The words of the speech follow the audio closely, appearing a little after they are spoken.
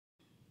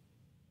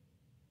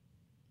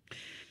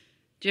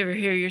Do you ever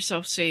hear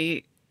yourself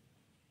say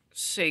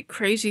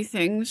crazy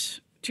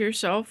things to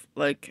yourself,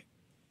 like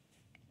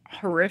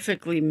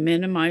horrifically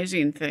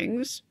minimizing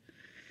things?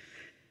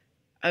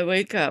 I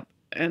wake up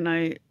and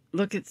I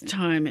look at the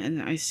time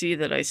and I see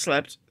that I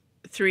slept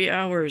 3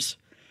 hours.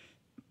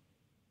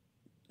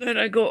 Then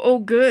I go, oh,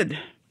 good.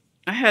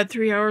 I had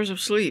 3 hours of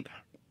sleep.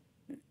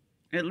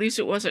 At least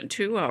it wasn't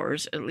 2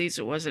 hours. At least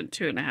it wasn't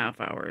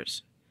 2.5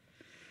 hours.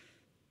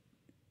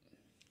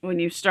 When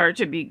you start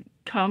to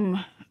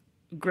become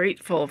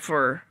grateful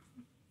for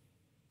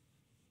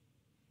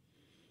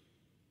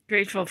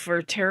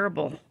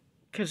terrible,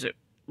 because at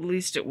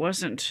least it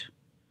wasn't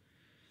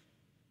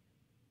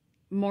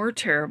more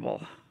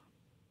terrible.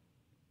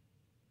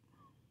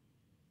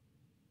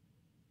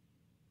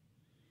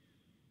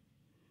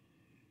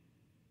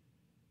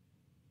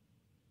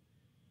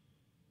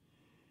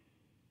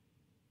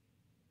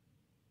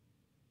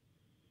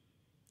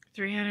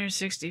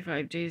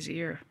 $365 a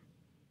year.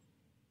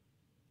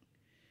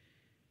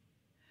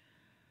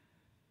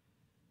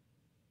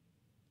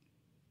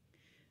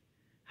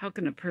 How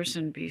can a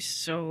person be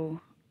so,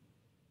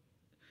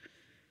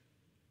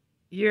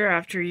 year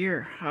after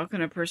year, how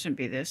can a person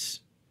be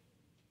this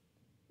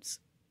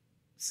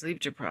sleep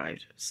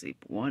deprived,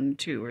 sleep 1,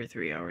 2, or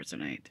 3 hours a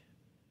night?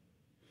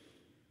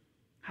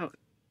 How,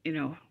 you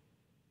know,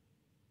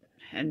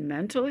 and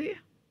mentally,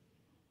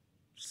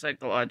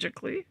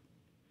 psychologically,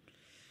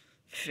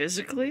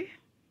 physically,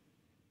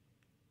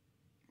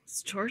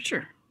 it's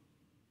torture.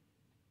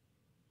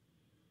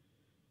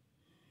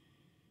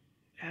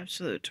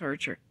 Absolute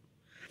torture.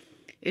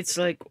 It's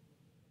like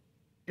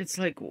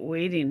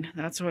waiting.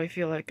 That's why I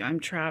feel like I'm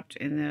trapped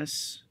in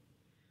this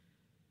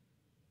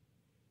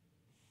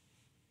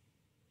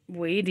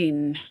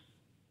waiting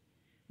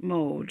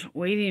mode,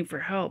 waiting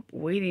for help,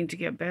 waiting to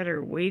get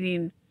better,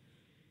 waiting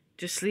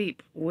to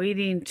sleep,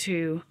 waiting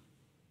to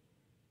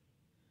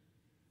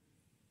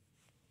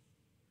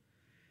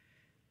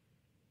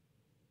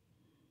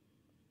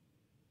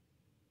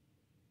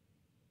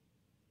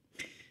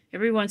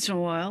every once in a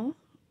while,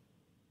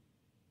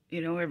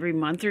 every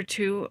month or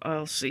two,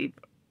 I'll sleep.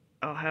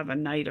 I'll have a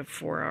night of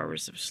 4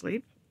 hours of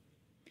sleep.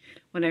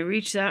 When I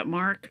reach that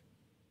mark,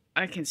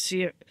 I can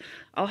see it.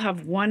 I'll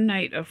have one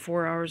night of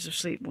 4 hours of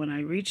sleep. When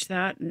I reach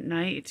that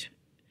night,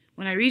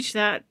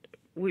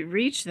 we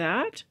reach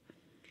that,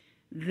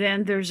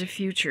 then there's a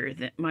future.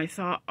 That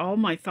all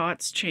my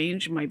thoughts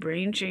change. My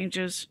brain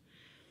changes.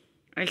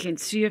 I can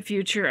see a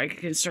future. I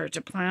can start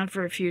to plan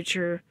for a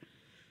future.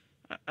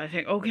 I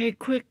think, okay,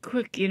 quick,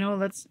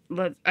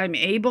 I'm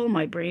able,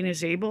 my brain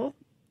is able.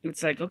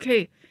 It's like,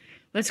 okay,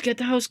 let's get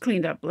the house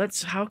cleaned up.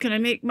 How can I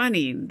make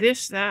money?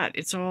 This, that,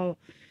 it's all,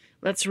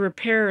 let's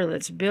repair,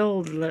 let's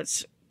build,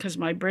 because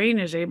my brain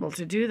is able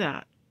to do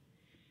that.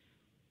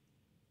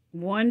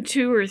 1,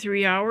 2, or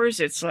 3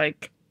 hours, it's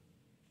like,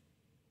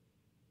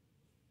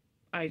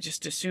 I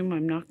just assume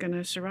I'm not going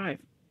to survive.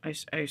 I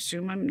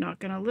assume I'm not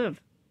going to live.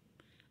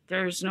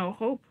 There's no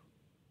hope.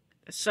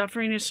 The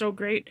suffering is so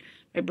great.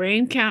 My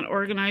brain can't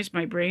organize.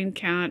 My brain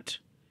does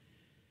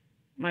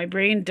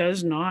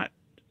not.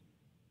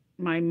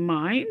 My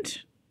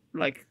mind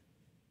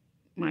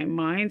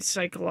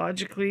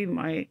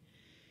psychologically,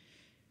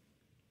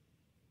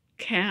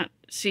 can't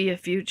see a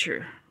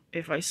future.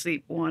 If I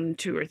sleep 1,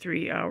 2, or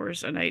 3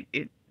 hours a night,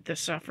 the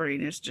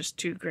suffering is just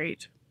too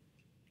great.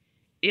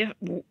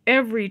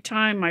 Every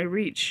time I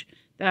reach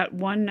that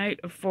one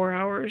night of 4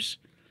 hours,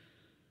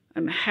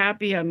 I'm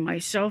happy. I'm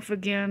myself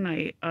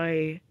again.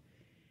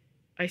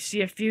 I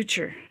see a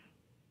future.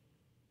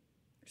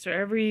 So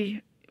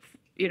every,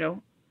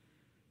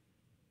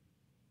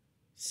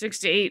 6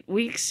 to 8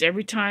 weeks,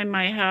 every time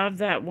I have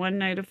that one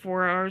night of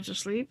 4 hours of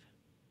sleep,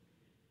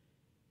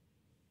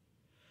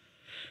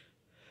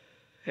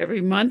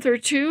 every month or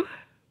two,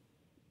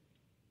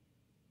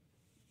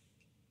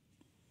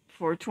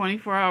 for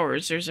 24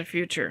 hours, there's a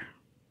future.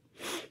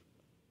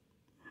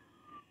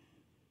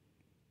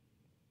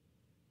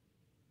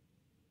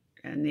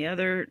 And the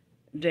other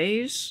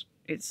days,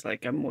 it's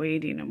like I'm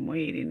waiting.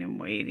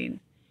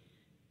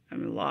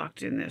 I'm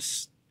locked in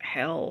this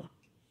hell.